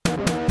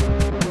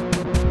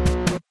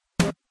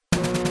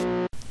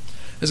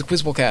This is a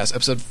Quizbowl cast,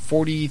 episode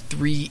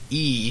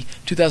 43E,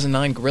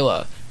 2009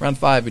 Guerrilla, round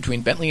 5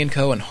 between Bentley &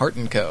 Co. and Hart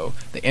 & Co.,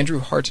 the Andrew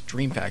Hart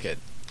Dream Packet.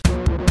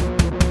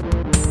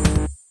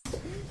 That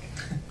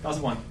was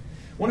one.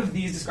 One of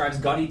these describes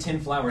gaudy tin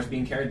flowers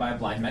being carried by a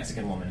blind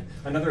Mexican woman.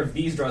 Another of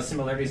these draws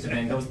similarities to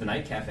Van Gogh's The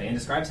Night Cafe and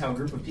describes how a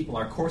group of people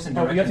are coarse and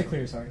direct. Oh, you have to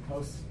clear, sorry.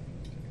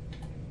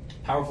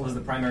 Powerful as the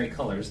primary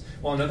colors,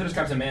 while another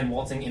describes a man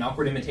waltzing in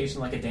awkward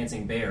imitation like a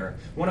dancing bear.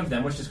 One of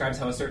them, which describes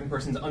how a certain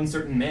person's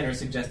uncertain manner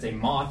suggests a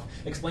moth,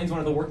 explains one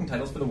of the working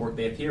titles for the work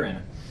they appear in.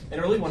 An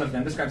early one of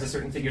them describes a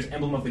certain figure's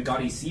emblem of the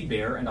gaudy sea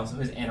bear and also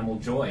his animal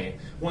joy.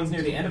 Ones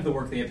near the end of the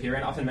work they appear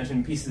in often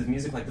mention pieces of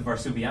music like the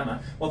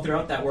Varsuviana, while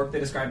throughout that work they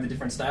describe the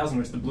different styles in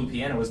which the blue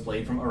piano is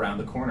played from around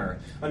the corner.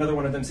 Another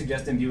one of them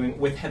suggests imbuing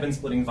with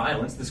heaven-splitting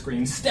violence the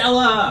scream,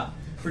 "Stella!"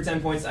 For 10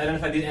 points,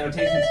 identify these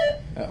annotations.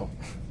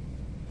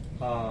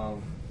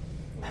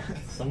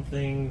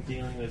 Something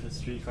dealing with a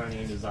streetcar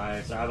named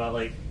Desire. So how about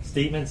like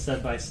statements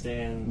said by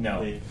Stan?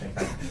 No.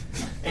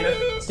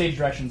 Stage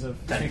directions of...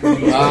 Stage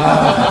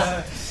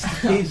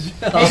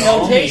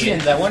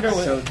notations. I wonder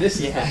what... So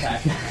this is the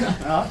packet.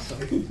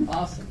 Awesome.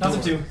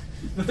 Awesome 2.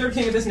 The third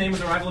king of this name was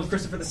a rival of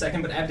Christopher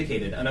II, but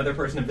abdicated. Another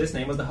person of this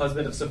name was the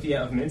husband of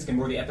Sophia of Minsk and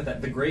bore the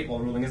epithet the Great while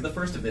ruling as the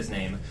first of this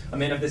name. A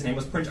man of this name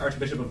was Prince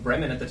Archbishop of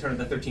Bremen at the turn of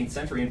the 13th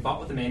century and fought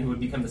with the man who would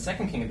become the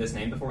second king of this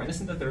name before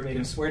Innocent III made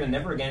him swear to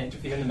never again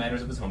interfere in the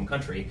matters of his home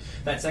country.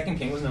 That second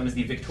king was known as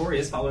the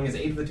Victorious, following his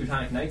aid of the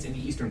Teutonic Knights in the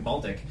eastern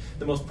Baltic.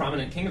 The most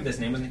prominent king of this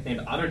name was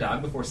nicknamed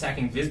Otterdag before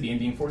sacking Visby and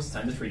being forced to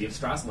sign the Treaty of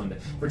Stralsund.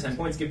 For 10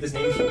 points, give this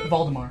name...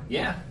 Valdemar.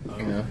 Yeah.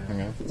 Okay.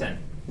 10.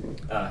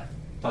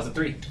 Pause at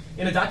 3.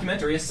 In a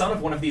documentary, a son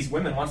of one of these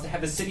women wants to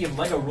have the city of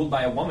Lego ruled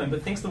by a woman,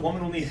 but thinks the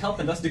woman will need help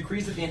and thus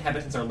decrees that the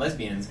inhabitants are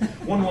lesbians.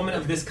 One woman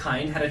of this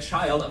kind had a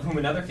child of whom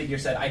another figure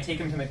said, "I take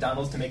him to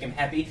McDonald's to make him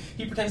happy.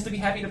 He pretends to be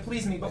happy to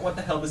please me, but what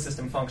the hell, the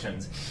system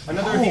functions."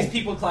 Another of these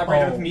people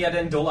collaborated with Miada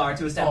and Dolar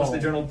to establish the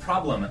journal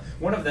Problem.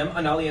 One of them,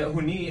 Analia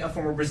Huni, a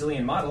former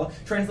Brazilian model,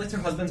 translates her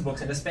husband's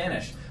books into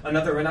Spanish.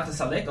 Another, Renata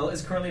Salekel,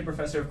 is currently a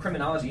professor of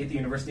criminology at the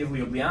University of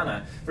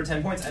Ljubljana. For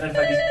 10 points,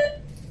 identify these...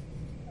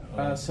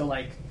 So,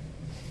 like,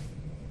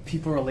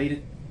 people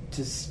related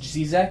to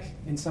Zizek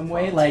in some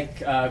way, like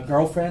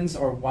girlfriends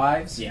or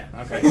wives? Yeah.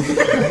 Okay.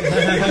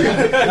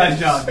 Nice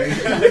job, dude.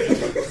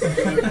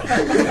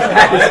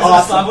 That's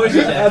awesome.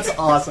 That's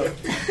awesome.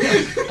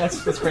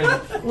 That's crazy.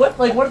 What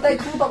is that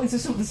cool about the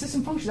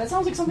system function? That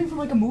sounds like something from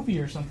like a movie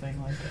or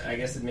something. Like. I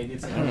guess maybe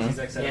it's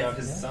Zizek said about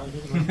his son.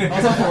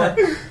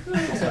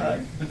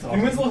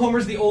 In Winslow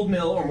Homer's The Old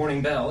Mill or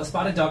Morning Bell, a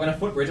spotted dog on a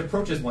footbridge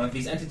approaches one of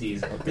these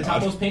entities. The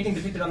topmost painting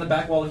depicted on the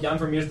back wall of Jan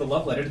Vermeer's The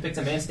Love Letter depicts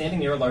a man standing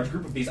near a large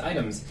group of these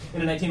items.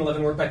 In a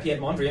 1911 work by Piet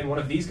Mondrian, one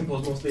of these,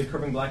 composed mostly of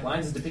curving black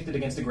lines, is depicted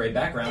against a gray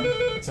background.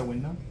 It's a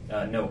windmill?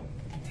 No.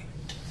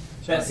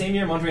 That same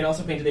year, Mondrian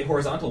also painted a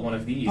horizontal one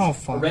of these. Oh,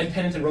 fuck. A red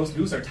pennant and roast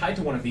goose are tied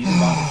to one of these in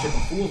Boston's Ship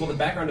of Fools, while the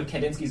background of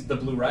Kandinsky's The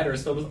Blue Rider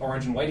is filled with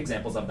orange and white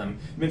examples of them.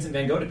 Vincent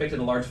van Gogh depicted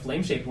a large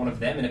flame-shaped one of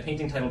them in a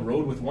painting titled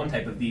Road with one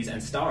type of these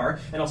and Star,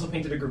 and also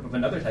painted a group of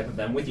another type of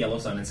them with yellow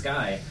sun and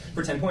sky.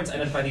 For 10 points,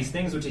 identify these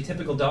things which a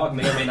typical dog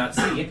may or may not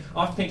see,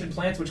 oft-painted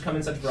plants which come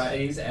in such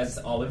varieties as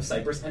olive,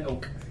 cypress, and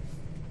oak.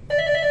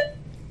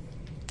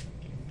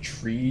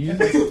 Trees.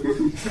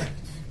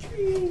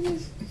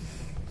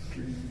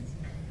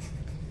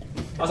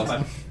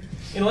 Awesome.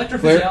 In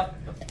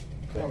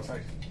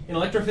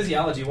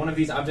electrophysiology, one of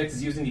these objects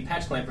is used in the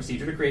patch clamp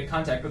procedure to create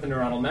contact with a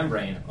neuronal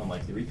membrane.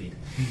 Unlikely repeat.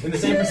 In the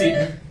same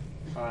procedure...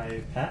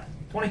 Pat?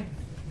 20.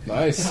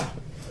 Nice.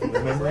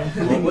 Remembering?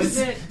 What was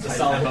it? A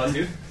solid buzz,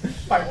 dude.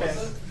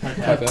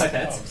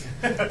 Pipettes.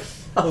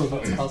 Oh,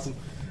 that's awesome.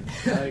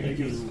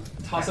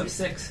 Toss up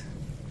 6.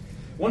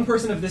 One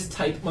person of this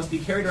type must be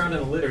carried around in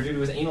a litter due to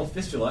his anal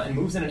fistula and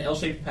moves in an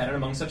L-shaped pattern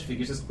among such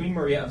figures as Queen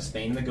Maria of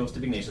Spain and the ghost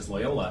of Ignatius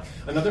Loyola.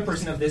 Another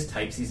person of this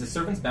type sees his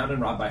servants bound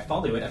and robbed by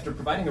Foliot after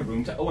providing a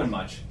room to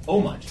Omuch.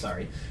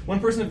 One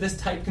person of this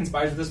type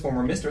conspires with his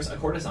former mistress, a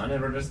courtesan,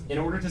 in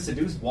order to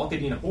seduce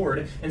Walkadine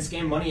Horde and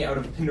scam money out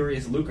of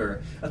penurious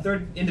lucre. A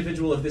third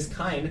individual of this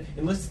kind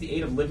enlists the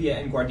aid of Livia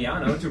and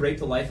Guardiano to rape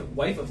the wife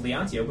of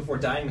Leontio before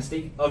dying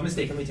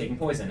mistakenly taking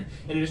poison.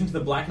 In addition to the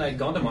Black Knight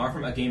Gondomar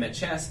from A Game at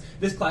Chess,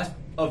 this class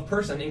of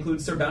person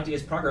includes Sir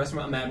Bounteous Progress from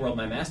A Mad World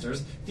My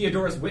Masters,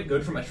 Theodorus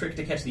Whitgood from A Trick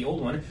to Catch the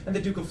Old One, and the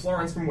Duke of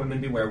Florence from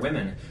Women Beware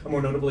Women. A more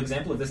notable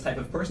example of this type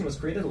of person was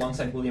created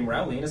alongside William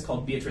Rowley and is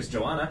called Beatrice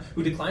Joanna,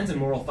 who declines in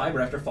moral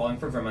fiber after falling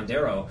for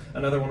Vermandero.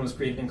 Another one was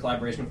created in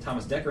collaboration with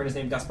Thomas Dekker and is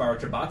named Gasparo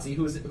Trabazzi,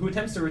 who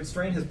attempts to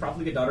restrain his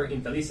profligate daughter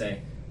Infelice.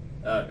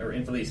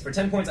 For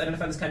 10 points,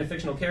 identify this kind of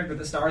fictional character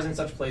that stars in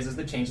such plays as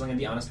The Changeling and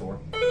The Honest Whore.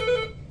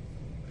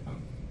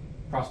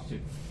 Prostitute.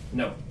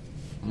 No.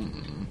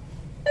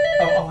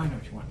 Oh, I know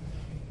what you want.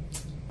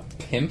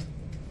 Pimp.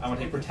 I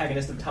want a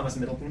protagonist of Thomas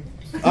Middleton.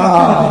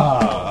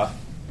 Ah.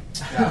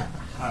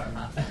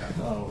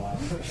 Oh, wow.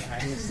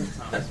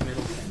 Thomas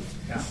Middleton.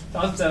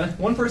 Toss-up 7.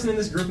 One person in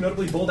this group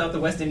notably bowled out the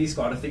West Indies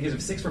squad with figures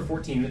of 6 for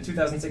 14 in the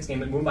 2006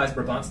 game at Mumbai's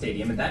Brabant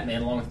Stadium, and that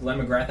man, along with Glenn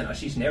McGrath and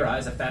Ashish Nehra,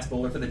 is a fast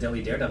bowler for the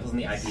Delhi Daredevils in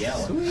the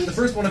IPL. Sweet. The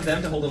first one of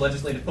them to hold a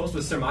legislative post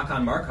was Sir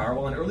Makan Markar,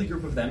 while an early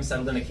group of them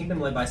settled in a kingdom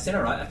led by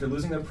Sinharat after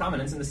losing their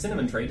prominence in the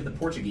cinnamon trade to the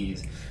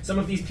Portuguese. Some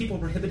of these people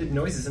prohibited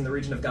noises in the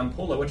region of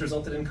Gampola, which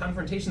resulted in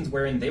confrontations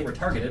wherein they were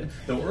targeted,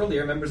 though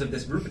earlier members of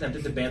this group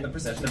attempted to ban the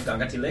procession of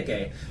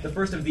Gangatileke. The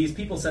first of these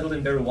people settled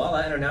in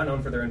Beruwala and are now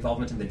known for their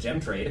involvement in the gem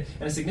trade,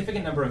 and a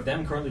significant number of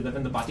them currently live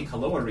in the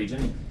Batikaloa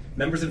region.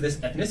 Members of this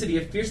ethnicity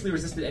have fiercely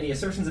resisted any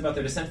assertions about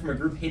their descent from a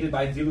group hated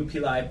by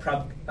Vilupillai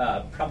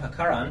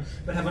Prabhakaran,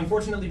 but have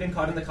unfortunately been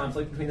caught in the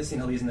conflict between the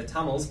Sinhalese and the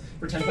Tamils.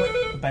 For 10 points...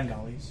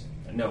 Bengalis.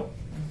 No.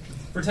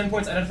 For 10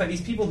 points, identify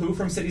these people who,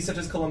 from cities such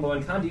as Colombo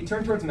and Kandy,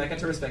 turn towards Mecca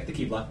to respect the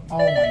Qibla. Oh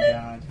my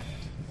god.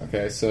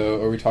 Okay,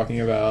 so are we talking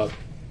about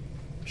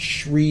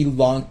Sri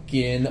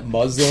Lankan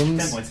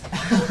Muslims? 10 points.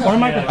 What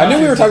am I? I knew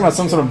we were talking about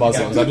some sort of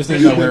Muslims. I just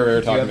didn't know where we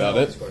were talking about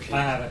it.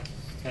 I have it.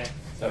 Okay.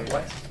 So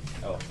what?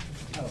 Oh.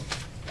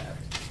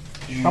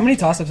 How many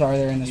toss-ups are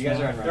there in this You guys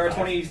are round? on There are round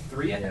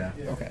 23, I think.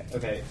 Yeah. Okay.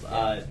 Okay,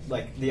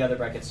 like the other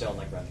bracket's still in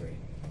like round 3.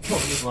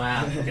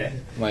 Wow. Okay.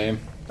 Lame.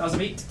 Toss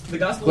of 8. The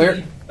Gospel Clear. of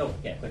the... Oh,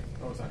 yeah, clear.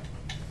 Oh, sorry.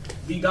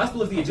 The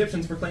Gospel of the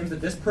Egyptians proclaims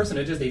that this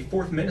personage is a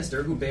fourth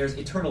minister who bears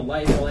eternal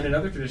life, while in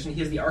another tradition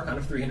he is the Archon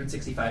of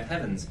 365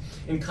 heavens.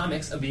 In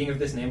comics, a being of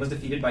this name was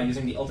defeated by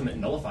using the ultimate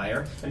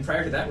nullifier, and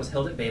prior to that was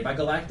held at bay by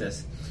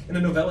Galactus. In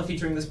a novella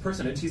featuring this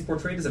personage, he's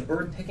portrayed as a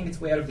bird pecking its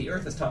way out of the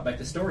earth as taught by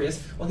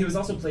Pistorius, while he was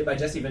also played by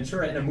Jesse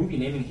Ventura in a movie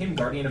naming him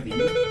Guardian of the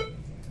Youth.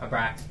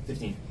 Abrax.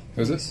 15.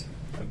 Who's this?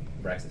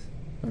 Abraxas.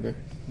 Okay.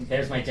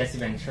 There's my Jesse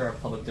Ventura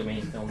public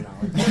domain film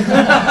knowledge.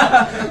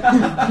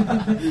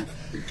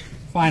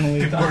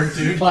 Finally.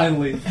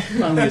 Finally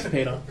it's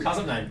paid off.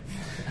 Toss-up 9.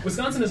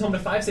 Wisconsin is home to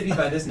 5 cities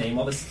by this name,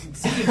 while the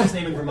city of this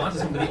name in Vermont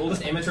is home to the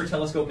oldest amateur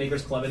telescope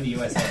makers club in the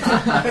USA.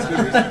 That's good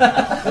reason.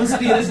 One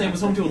city of this name was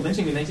home to a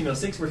lynching in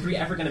 1906, where 3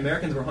 African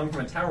Americans were hung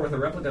from a tower with a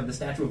replica of the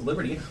Statue of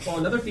Liberty, while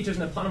another features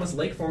an eponymous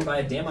lake formed by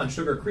a dam on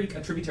Sugar Creek,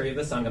 a tributary of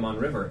the Sangamon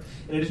River.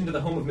 In addition to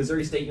the home of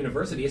Missouri State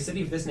University, a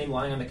city of this name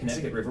lying on the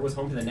Connecticut River was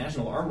home to the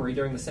National Armory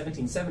during the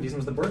 1770s and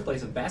was the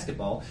birthplace of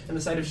basketball and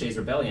the site of Shays'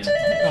 Rebellion.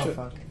 Oh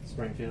fuck.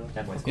 Springfield.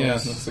 10 points. Yeah,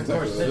 that's exactly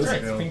what it That's is.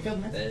 right,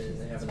 Springfield.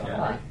 They have an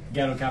Yeah. armory.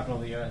 Ghetto capital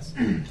of the U.S.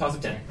 Toss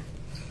of 10.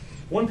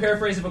 One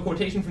paraphrase of a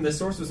quotation from this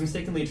source was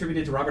mistakenly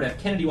attributed to Robert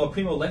F. Kennedy, while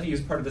Primo Levi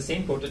used part of the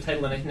same quote to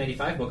title a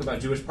 1995 book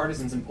about Jewish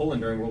partisans in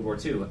Poland during World War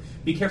II.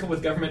 Be careful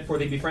with government, for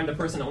they befriend a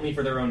person only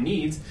for their own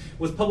needs,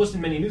 was published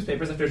in many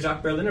newspapers after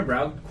Jacques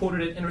Berlinerbrau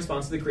quoted it in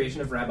response to the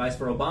creation of rabbis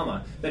for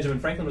Obama. Benjamin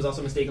Franklin was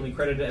also mistakenly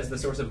credited as the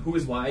source of Who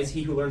is Wise,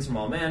 He Who Learns from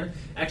All Men,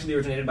 actually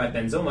originated by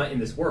Benzoma in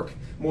this work.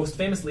 Most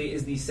famously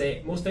the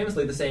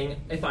saying,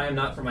 "If I am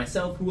not for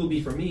myself, who will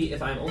be for me?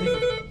 If I am only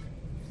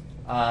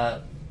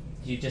for..."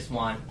 You just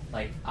want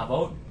like a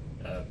vote,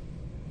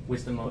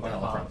 wisdom of What the our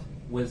hell up fathers.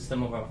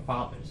 Wisdom of our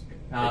fathers.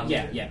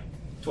 Yeah.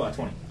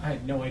 20. I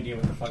had no idea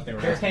what the fuck they were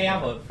There's asking.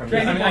 Hayabo from.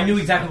 I mean, I knew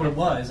exactly what it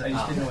was. I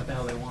just didn't know what the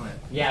hell they wanted.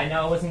 Yeah, I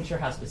know. I wasn't sure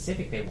how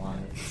specific they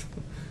wanted.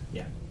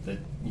 Yeah,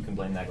 you can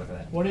blame Nagla for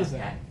that. What is Okay.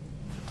 that?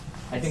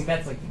 I think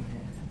that's like.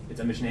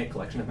 It's a Mishnaic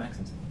collection of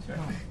maxims.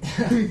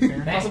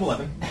 Thanks. Possible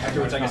 11,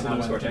 after which I guess we'll do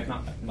a score check.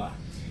 Nah.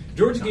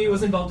 George Gay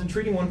was involved in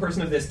treating one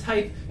person of this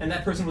type, and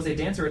that person was a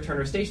dancer at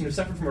Turner Station who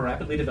suffered from a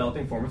rapidly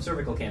developing form of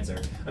cervical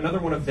cancer. Another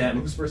one of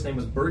them, whose first name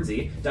was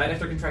Birdsey, died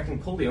after contracting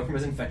polio from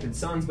his infected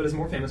sons, but is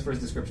more famous for his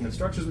description of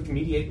structures which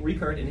mediate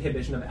recurrent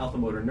inhibition of alpha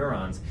motor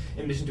neurons.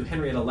 In addition to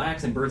Henrietta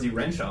Lacks and Birdsey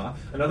Renshaw,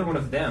 another one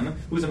of them,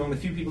 who is among the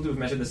few people to have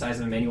measured the size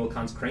of Immanuel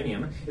Kant's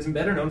cranium, is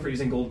better known for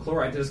using gold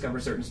chloride to discover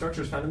certain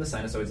structures found in the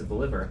sinusoids of the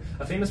liver.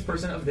 A famous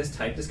person of this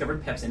type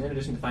discovered pepsin in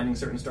addition to finding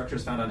certain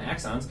structures found on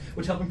axons,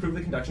 which help improve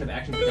the conduction of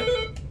action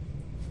potential.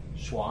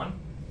 Schwann?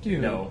 Dude.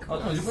 No.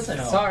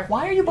 Sorry.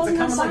 Why are you bugging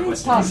on common science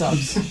language.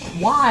 toss-ups?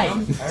 Why?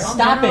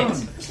 Stop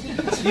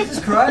it. Jesus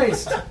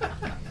Christ!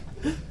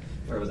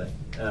 Where was I?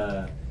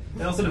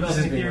 And also developed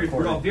This the is being theory of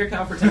recorded. Rudolf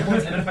Virchow for 10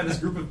 points, identify this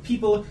group of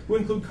people who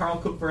include Karl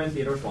Kupfer and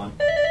Theodor Schwann.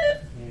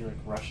 Maybe like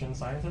Russian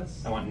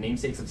scientists? I want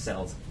namesakes of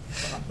cells.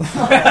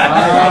 I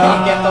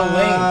didn't get the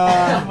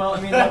link. Well,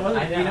 I mean, that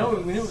wasn't, I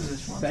know. we knew it was a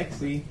Schwann.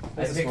 Sexy.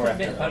 I think it could have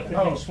been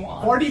Oh,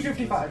 Schwann.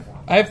 40-55.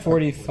 I have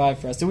 45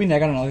 for us. Did we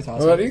neg on another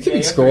toss-up? Well, you Yeah, can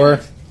you score.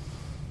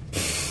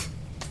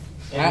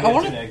 And I we have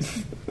wanna- two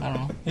eggs. I don't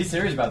know. He's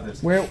serious about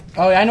this. Where?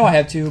 Oh, I know I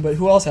have 2, but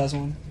who else has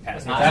one?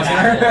 Pass me.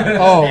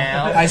 Oh,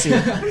 Now. I see.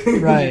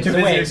 Right. Too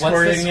busy Wait, what's the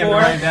excoriating him to score?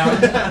 write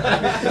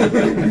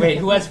down. Wait,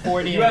 who has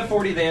 40? You have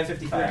 40, they have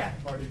 55.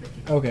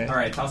 Okay.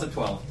 Alright, toss up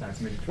 12.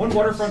 One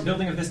waterfront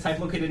building of this type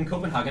located in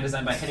Copenhagen,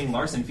 designed by Henning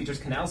Larsen, features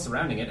canals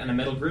surrounding it and a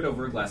metal grid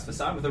over a glass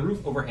facade with a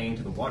roof overhanging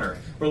to the water.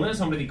 Berlin is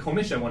home to the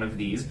Komische, one of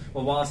these,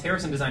 while Wallace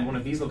Harrison designed one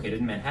of these located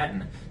in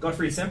Manhattan.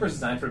 Gottfried Semper's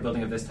design for a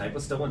building of this type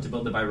was stolen to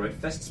build the Bayreuth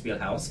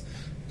Festspielhaus.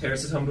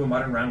 Paris is home to a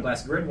modern round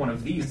glass grid, one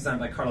of these, designed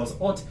by Carlos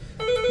Ott.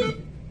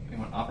 You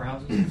want opera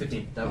houses?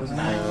 15. That was the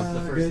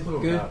first good,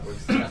 clue. good. That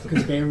was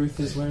Because Bayreuth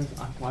is where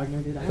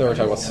Wagner did. They were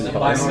talking about city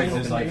Bayreuth policy.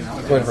 is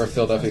like Going for a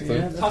Philadelphia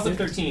clue. Toss up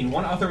 13.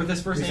 One author with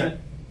this first name.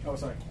 Oh,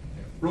 sorry.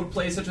 Wrote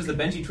plays such as the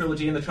Bentley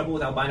trilogy and The Trouble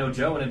with Albino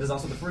Joe, and it is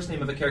also the first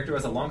name of a character who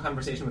has a long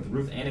conversation with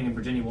Ruth Anning and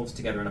Virginia Woolf's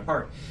Together and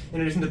Apart.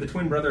 In addition to the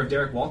twin brother of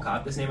Derek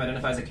Walcott, this name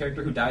identifies a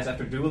character who dies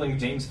after dueling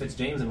James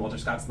Fitzjames in Walter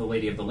Scott's The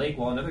Lady of the Lake,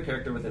 while another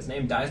character with this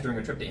name dies during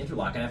a trip to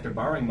Interlaken after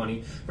borrowing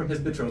money from his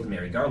betrothed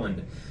Mary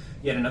Garland.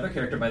 Yet another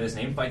character by this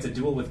name fights a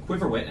duel with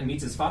Quiverwit and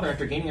meets his father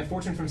after gaining a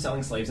fortune from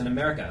selling slaves in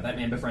America. That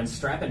man befriends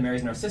Strap and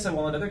marries Narcissa,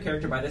 while another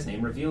character by this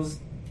name reveals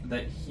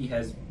that he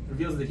has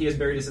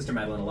buried his sister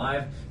Madeline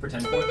alive for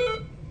 10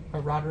 points.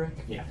 Roderick.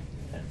 Yeah.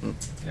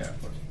 Yeah,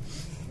 of course.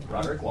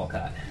 Roderick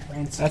Walcott.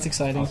 That's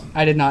exciting. Awesome.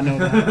 I did not know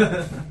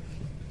that.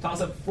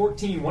 Toss-up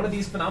 14. One of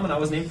these phenomena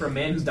was named for a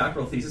man whose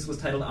doctoral thesis was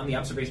titled On the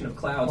Observation of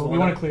Clouds. Oh, we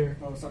want to clear.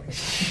 Oh, sorry.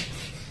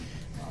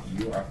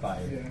 You are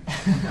fired.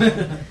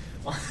 Yeah.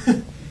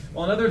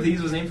 While another of these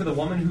was named for the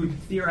woman who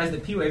theorized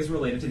that P-waves were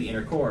related to the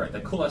inner core. The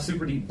Kola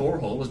super-deep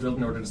borehole was drilled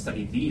in order to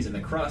study these in the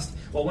crust,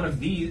 while one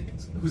of these,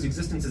 whose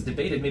existence is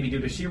debated, may be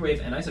due to shear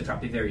wave and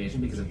isotropy variation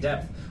because of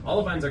depth.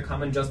 Olivines are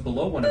common just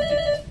below one of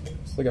these.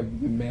 It's like a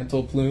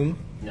mantle plume.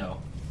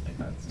 No.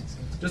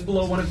 Just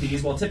below one of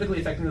these, while typically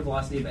affecting the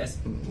velocity of S...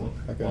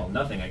 Okay. Well,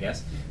 nothing, I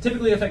guess.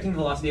 Typically affecting the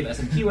velocity of S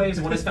and P waves,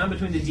 and what is found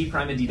between the D'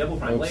 and D double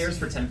prime layers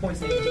for 10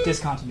 points.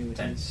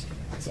 Discontinuities.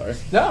 Sorry.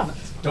 No.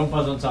 Don't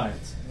buzz on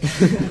science.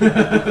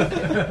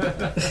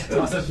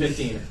 Toss-up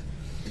 15.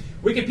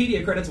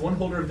 Wikipedia credits one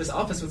holder of this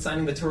office with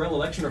signing the Tyrrell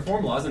election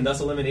reform laws and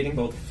thus eliminating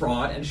both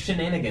fraud and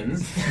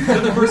shenanigans.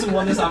 Another person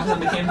won this office on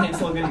the campaign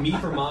slogan, Me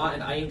for Ma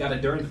and I ain't got a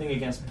darn thing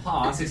against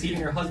Pa, succeeding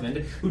her husband,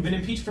 who'd been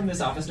impeached from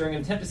this office during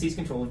an attempt to seize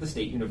control of the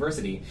state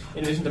university.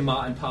 In addition to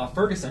Ma and Pa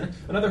Ferguson,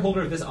 another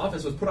holder of this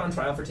office was put on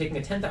trial for taking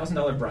a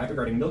 $10,000 bribe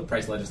regarding milk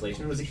price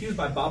legislation and was accused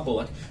by Bob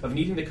Bullock of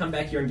needing to come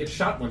back here and get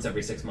shot once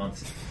every 6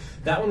 months.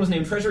 That one was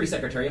named Treasury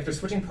Secretary after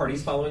switching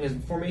parties following his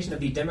formation of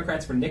the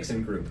Democrats for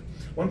Nixon group.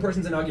 One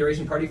person's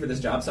inauguration party for this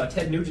job saw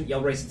Ted Nugent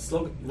yell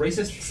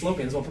racist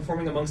slogans while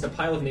performing amongst a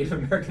pile of Native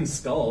American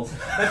skulls.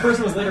 That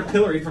person was later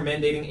pilloried for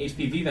mandating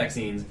HPV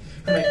vaccines.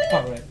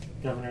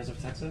 Governors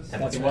of Texas?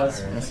 That's what it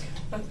was.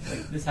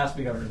 This has to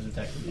be Governors of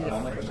Texas. Yeah,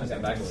 all my questions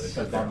got backloaded.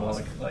 Because Bob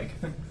Bullock,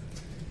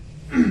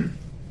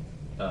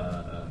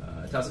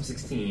 Toss-up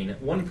 16.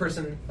 One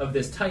person of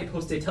this type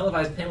hosts a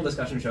televised panel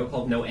discussion show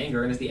called No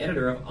Anger and is the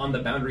editor of On the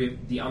Boundary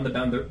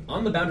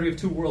of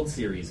Two Worlds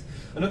series.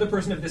 Another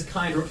person of this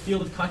kind wrote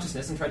Field of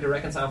Consciousness and tried to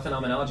reconcile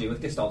phenomenology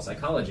with Gestalt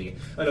psychology.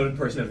 A noted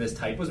person of this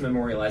type was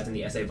memorialized in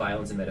the essay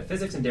Violence and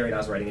Metaphysics and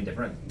Derrida's Writing and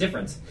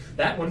Difference.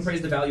 That one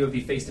praised the value of the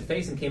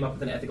face-to-face and came up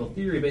with an ethical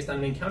theory based on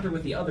an encounter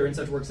with the other in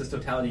such works as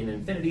Totality and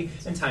Infinity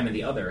and Time and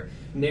the Other.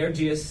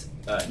 Nergius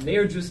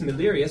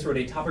Milerius wrote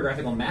a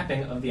topographical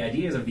mapping of the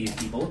ideas of these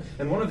people,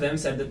 and one of them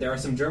said that there are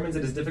some Germans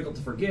it is difficult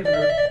to forgive.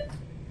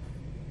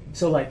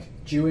 So, like,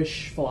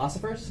 Jewish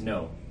philosophers?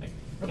 No. I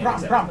can't Prom,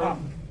 accept prom, that.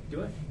 prom.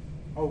 Do I?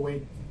 Oh,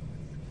 wait.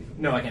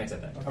 No, I can't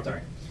accept that.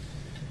 Okay.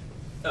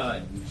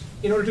 Sorry.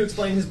 In order to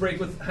explain his break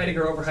with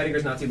Heidegger over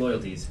Heidegger's Nazi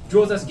loyalties.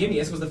 Joseph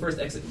Gimmius was the first,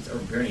 or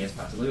Bernius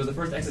possibly, was the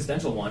first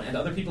existential one, and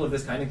other people of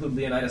this kind include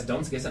Leonidas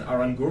Donskis and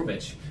Aron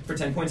Gurvich. For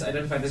 10 points,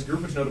 identify this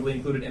group, which notably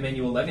included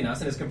Emmanuel Levinas,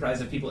 and is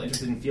comprised of people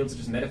interested in fields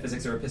such as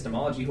metaphysics or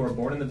epistemology who are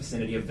born in the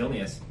vicinity of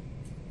Vilnius.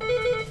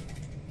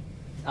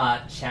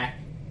 Czech.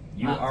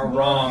 You are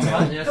wrong.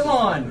 Come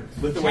on!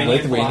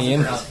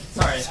 Lithuanian.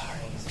 Sorry. I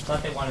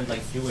thought they wanted,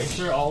 like, Jewish.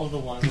 Sure, all of the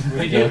ones were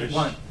They Jewish. did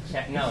want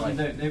Czech. No, like,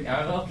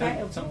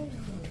 okay.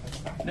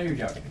 Know your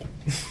geography.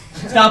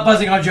 Stop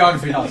buzzing on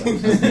geography,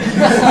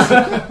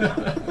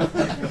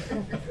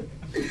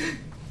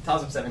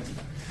 Toss-up 17.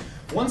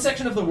 One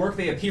section of the work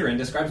they appear in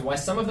describes why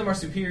some of them are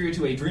superior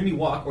to a dreamy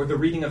walk or the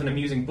reading of an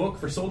amusing book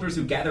for soldiers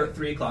who gather at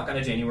 3 o'clock on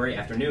a January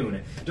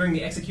afternoon. During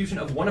the execution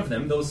of one of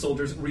them, those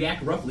soldiers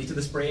react roughly to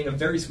the spraying of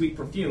very sweet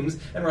perfumes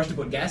and rush to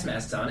put gas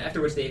masks on,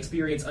 after which they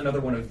experience another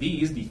one of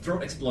these, the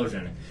throat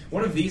explosion.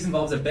 One of these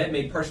involves a bed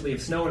made partially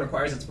of snow and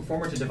requires its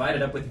performer to divide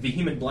it up with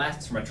vehement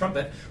blasts from a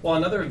trumpet, while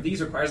another of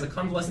these requires the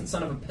convalescent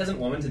son of a peasant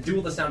woman to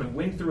duel the sound of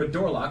wind through a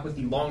door lock with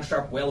the long,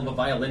 sharp wail of a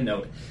violin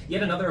note.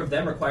 Yet another of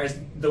them requires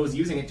those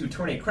using it to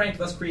turn a crank,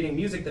 thus creating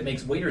music that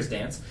makes waiters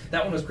dance.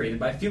 That one was created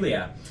by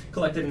Philia.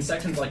 Collected in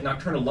sections like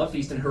Nocturnal Love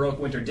Feast and Heroic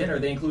Winter Dinner,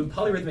 they include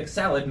polyrhythmic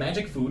salad,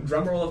 magic food,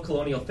 drum roll of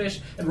colonial fish,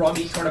 and raw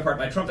meat torn apart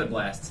by trumpet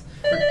blasts.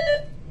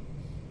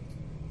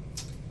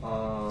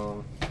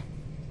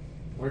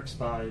 Works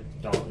by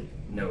Dolly.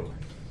 No.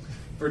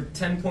 For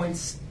 10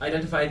 points,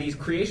 identify these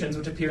creations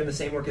which appear in the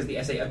same work as the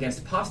essay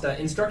Against Pasta,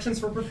 instructions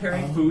for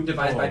preparing food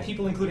devised by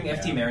people including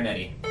F.T.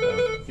 Marinetti.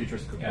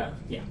 Futurist cookbook.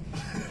 Yeah.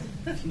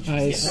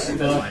 Nice.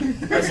 That's fine.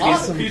 Recipes,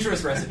 Awesome.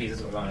 Futurist recipes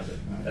is what we wanted.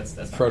 That's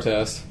fine.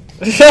 Protest.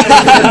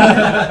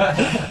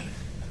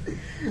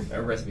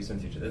 Recipes from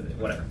the future.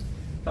 Whatever.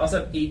 Toss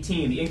up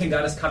 18. The Incan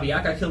goddess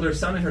Kabiaka killed her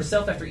son and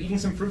herself after eating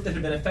some fruit that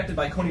had been affected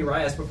by Koni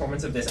Raya's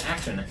performance of this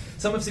action.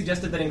 Some have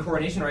suggested that in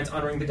coronation rites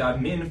honoring the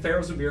god Min,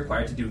 pharaohs would be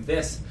required to do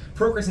this.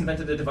 Procris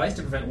invented a device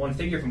to prevent one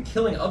figure from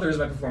killing others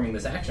by performing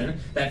this action.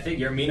 That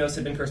figure, Minos,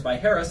 had been cursed by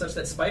Hera such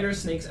that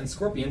spiders, snakes, and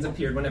scorpions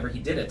appeared whenever he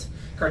did it.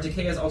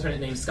 Kartikeya's alternate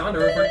name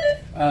Skandar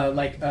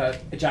referred...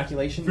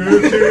 ejaculation.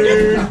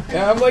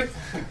 Yeah, I'm like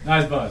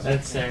Nice buzz.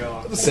 That's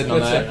Sarah. I'm sitting on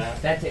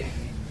that. That did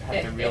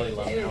have to really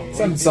love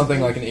it.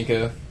 Something like an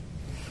Inca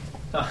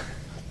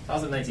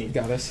Toss up 19.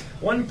 goddess.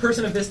 One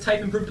person of this type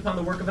improved upon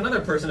the work of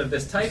another person of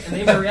this type and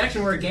names a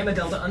reaction where a gamma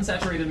delta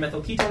unsaturated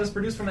methyl ketone is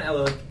produced from an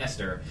allylic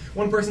ester.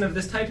 One person of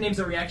this type names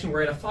a reaction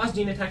where a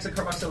phosgene attacks a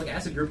carboxylic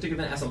acid group to give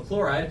an acyl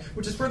chloride,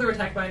 which is further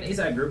attacked by an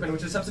azide group and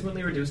which is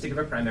subsequently reduced to give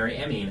a primary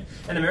amine.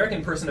 An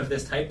American person of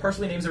this type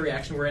partially names a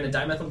reaction wherein a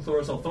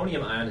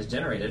dimethylchlorosulfonium ion is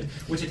generated,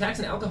 which attacks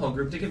an alcohol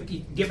group to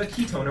give a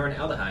ketone or an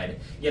aldehyde.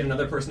 Yet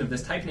another person of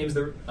this type names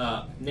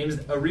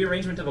a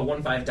rearrangement of a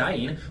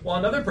 1,5-diene, while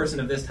another person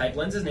of this type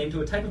lends his name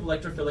to a type of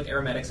electrophilic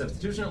aromatic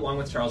substitution along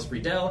with Charles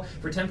Friedel.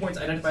 For 10 points,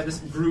 identify this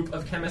group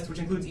of chemists, which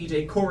includes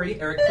E.J. Corey,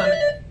 Eric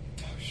Clement...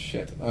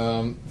 Shit.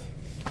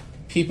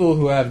 People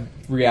who have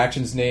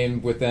reactions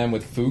named with them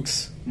with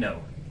Fuchs. No.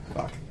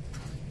 Fuck.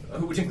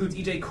 Which includes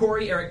E.J.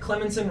 Corey, Eric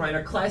Clemenson,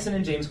 Rainer Claesen,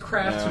 and James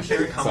Kraft, Yeah. who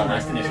share a common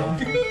last initial.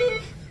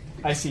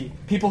 I see.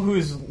 People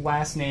whose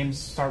last names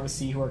start with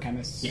C who are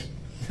chemists. Yeah.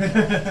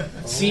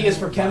 C is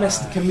for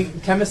chemist.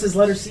 Chemist is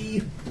letter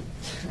C.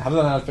 How did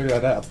I not figure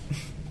that out?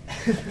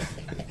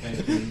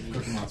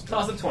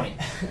 Toss up 20.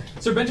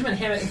 Sir Benjamin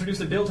Hammett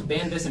introduced a bill to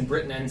ban this in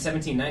Britain in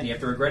 1790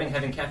 after regretting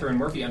having Catherine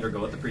Murphy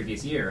undergo it the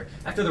previous year.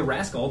 After the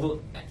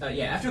Raskol,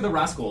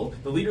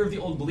 the leader of the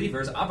Old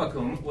Believers,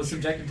 Avakum, was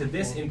subjected to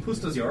this in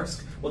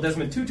Pustosyorsk, while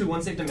Desmond Tutu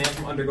once saved a man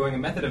from undergoing a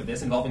method of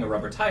this involving a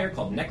rubber tire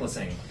called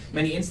necklacing.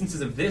 Many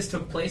instances of this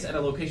took place at a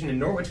location in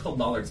Norwich called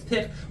Lollard's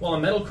Pit, while a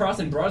metal cross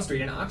in Broad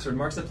Street in Oxford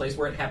marks the place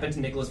where it happened to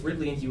Nicholas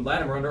Ridley and Hugh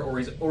Latimer under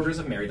orders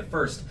of Mary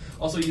I.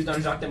 Also used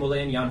on Jacques de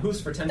Molay and Jan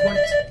Hus for 10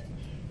 points.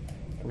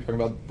 Are we talking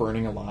about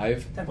burning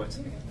alive? 10 points.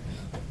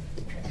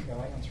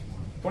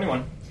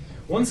 21.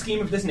 One scheme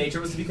of this nature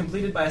was to be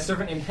completed by a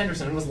servant named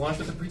Henderson and was launched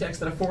with the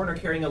pretext that a foreigner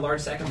carrying a large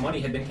sack of money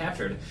had been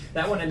captured.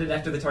 That one ended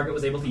after the target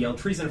was able to yell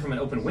treason from an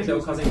open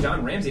window, causing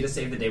John Ramsay to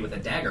save the day with a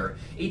dagger.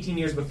 18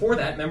 years before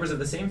that, members of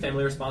the same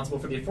family responsible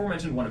for the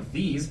aforementioned one of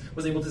these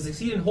was able to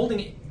succeed in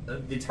holding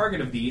the target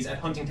of these at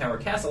Hunting Tower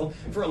Castle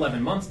for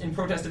 11 months in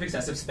protest of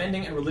excessive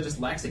spending and religious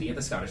laxity at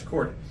the Scottish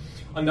court.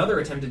 Another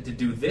attempt to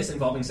do this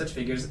involved such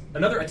figures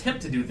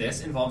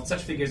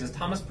as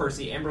Thomas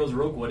Percy, Ambrose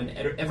Rokewood,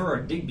 and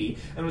Everard Digby,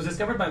 and was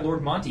discovered by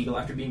Lord Monteagle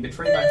after being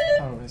betrayed by...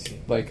 Oh, I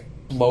see. Like,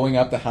 blowing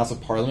up the House of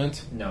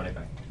Parliament? No, Nick.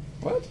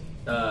 What?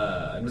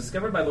 It was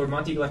discovered by Lord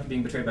Monteagle after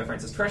being betrayed by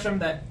Francis Tresham.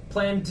 That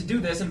plan to do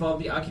this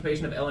involved the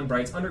occupation of Ellen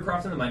Bright's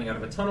Undercroft and the mining out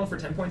of a tunnel. For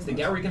 10 points, the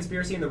Gowrie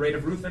conspiracy and the raid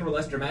of Ruthven were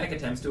less dramatic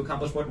attempts to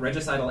accomplish what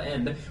regicidal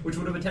end, which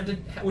would have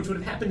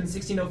happened in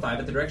 1605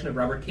 at the direction of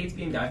Robert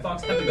Catesby and Guy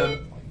Fawkes, had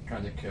begun...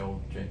 Trying to kill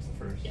James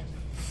I. Yeah.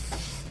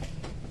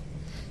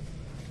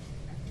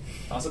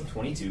 Toss up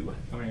 22.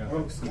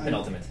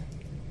 Penultimate.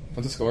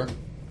 What's the score?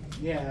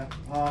 Yeah,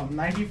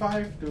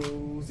 95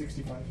 to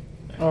 65.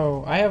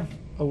 Oh, I have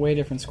a way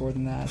different score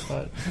than that,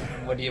 but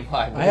What do you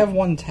buy? I have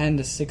 110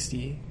 to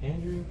 60.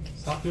 Andrew,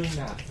 stop doing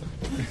math.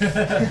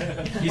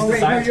 Oh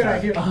wait, no, you're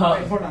right. Wait,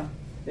 hold on.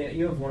 Yeah,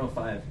 you have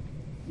 105.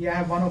 Yeah, I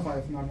have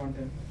 105, not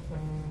 110.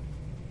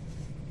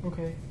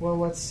 Okay, well,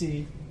 let's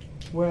see.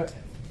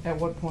 At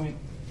what point?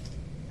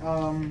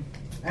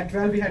 At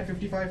 12 we had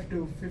 55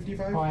 to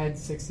 55. Oh, I had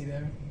 60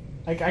 there.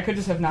 I could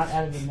just have not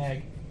added a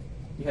neg.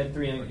 You had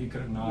 3 You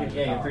could have not.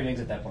 Yeah, you had 3 names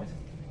at that point.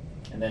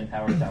 And then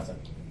power 1,000.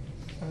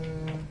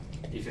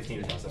 D15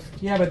 to 1,000.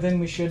 Yeah, but then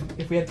we should,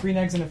 if we had 3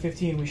 negs and a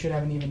 15, we should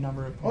have an even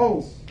number of Oh,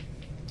 points.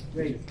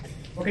 wait.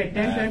 Okay,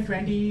 10, 10,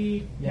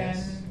 20,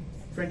 Yes. 10,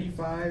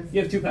 25,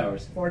 You have 2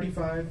 powers.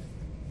 45,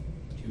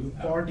 2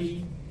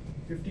 40,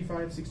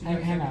 55,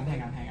 65. Hang on.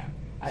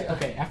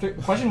 Okay, after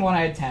question 1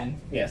 I had 10.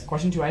 Yes.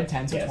 Question 2 I had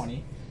 10, so Yes.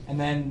 20. And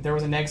then there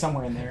was a neg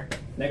somewhere in there.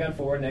 Neg on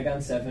 4, neg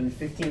on 7,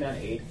 15 on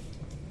 8,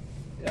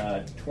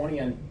 20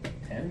 on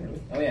 10,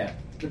 really? Oh, yeah.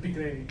 The big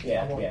ray.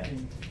 Yeah.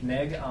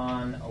 Neg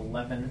on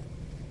 11,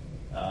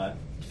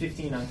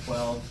 15 on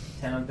 12,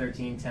 10 on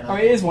 13, 10 on... Oh,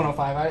 it is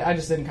 105. I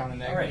just didn't count a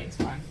neg. Alright. It's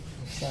fine.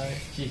 Sorry.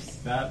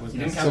 Jeez, that was.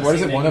 You didn't So count what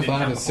is the it, same neg you didn't 105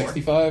 count to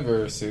before. 65,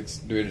 or 6?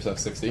 Do we just have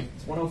 60?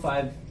 It's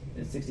 105,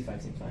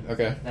 65 seems fine.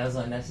 Okay. That was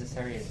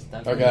unnecessary. It's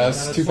Okay,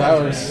 that's 2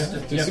 powers.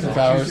 2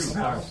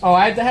 superpowers. Oh,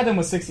 I had them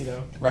with 60,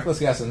 though. Reckless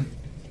guessing.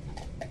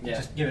 Yeah.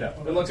 Just give it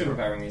up. Good luck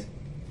superpowering these.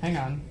 Hang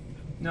on.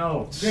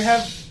 No. They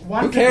have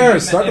one. Who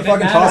cares? Start the If it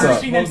fucking matters,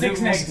 toss-up. we name six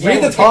next.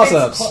 Read the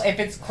toss-ups. If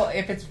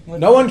it's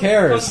No one Clause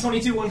cares.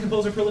 22, one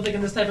composer prolific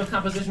in this type of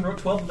composition wrote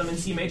 12 of them in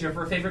C major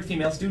for a favorite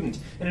female student.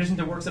 In addition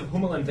to works of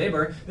Hummel and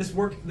Weber, this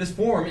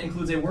form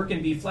includes a work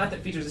in B flat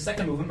that features a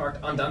second movement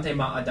marked Andante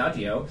ma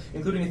Adagio,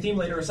 including a theme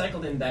later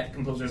recycled in that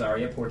composer's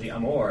aria Porgi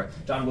Amor.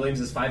 John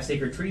Williams' Five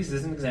Sacred Trees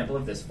is an example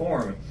of this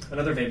form.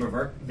 Another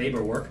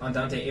Weber work,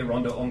 Andante e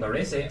Rondo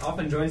Ungherese,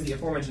 often joins the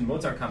aforementioned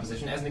Mozart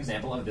composition as an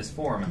example of this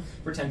form.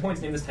 For 10 points,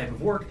 name this type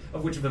of work,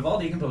 of which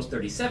Vivaldi composed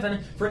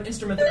 37, for an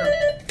instrument that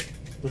are...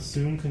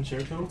 Bassoon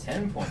concerto.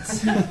 10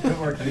 points. Good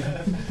work.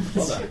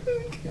 Well done.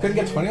 Couldn't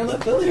get 20 on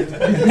that,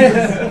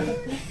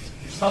 Billy?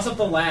 Toss up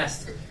the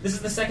last. This is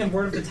the second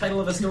word of the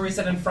title of a story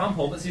set in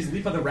Fromhold that sees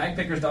Lipa the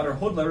ragpicker's daughter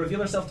Hodla reveal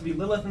herself to be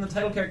Lilith and the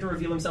title character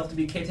reveal himself to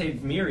be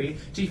Kete Miri,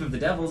 chief of the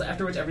devils,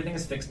 after which everything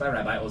is fixed by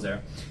Rabbi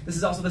Ozer. This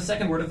is also the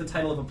second word of the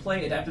title of a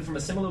play adapted from a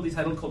similarly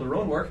titled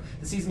Calderon work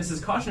that sees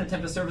Mrs. Caution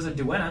attempt to serve as a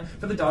duenna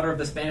for the daughter of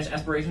the Spanish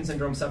aspiration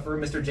syndrome sufferer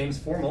Mr. James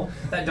Formal.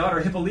 That daughter,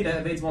 Hippolyta,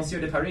 evades Monsieur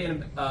de Paris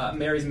and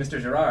marries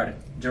Mr. Gerard.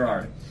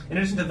 In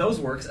addition to those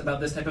works about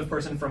this type of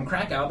person from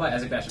Krakow by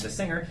Isaac Basher the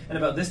singer, and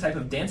about this type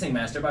of dancing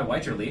master by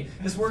Wycherley,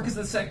 this work is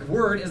the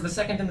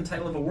second in the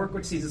title of a work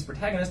which sees its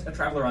protagonist, a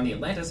traveler on the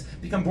Atlantis,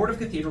 become bored of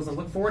cathedrals and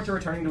look forward to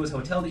returning to his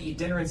hotel to eat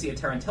dinner and see a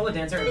tarantella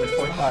dancer, at which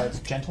point... It's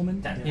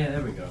Gentleman. Yeah,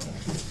 there we go.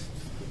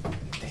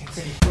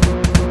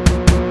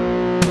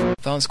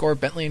 Final score,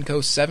 Bentley & Co.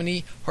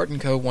 70, Hart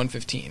 & Co.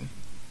 115.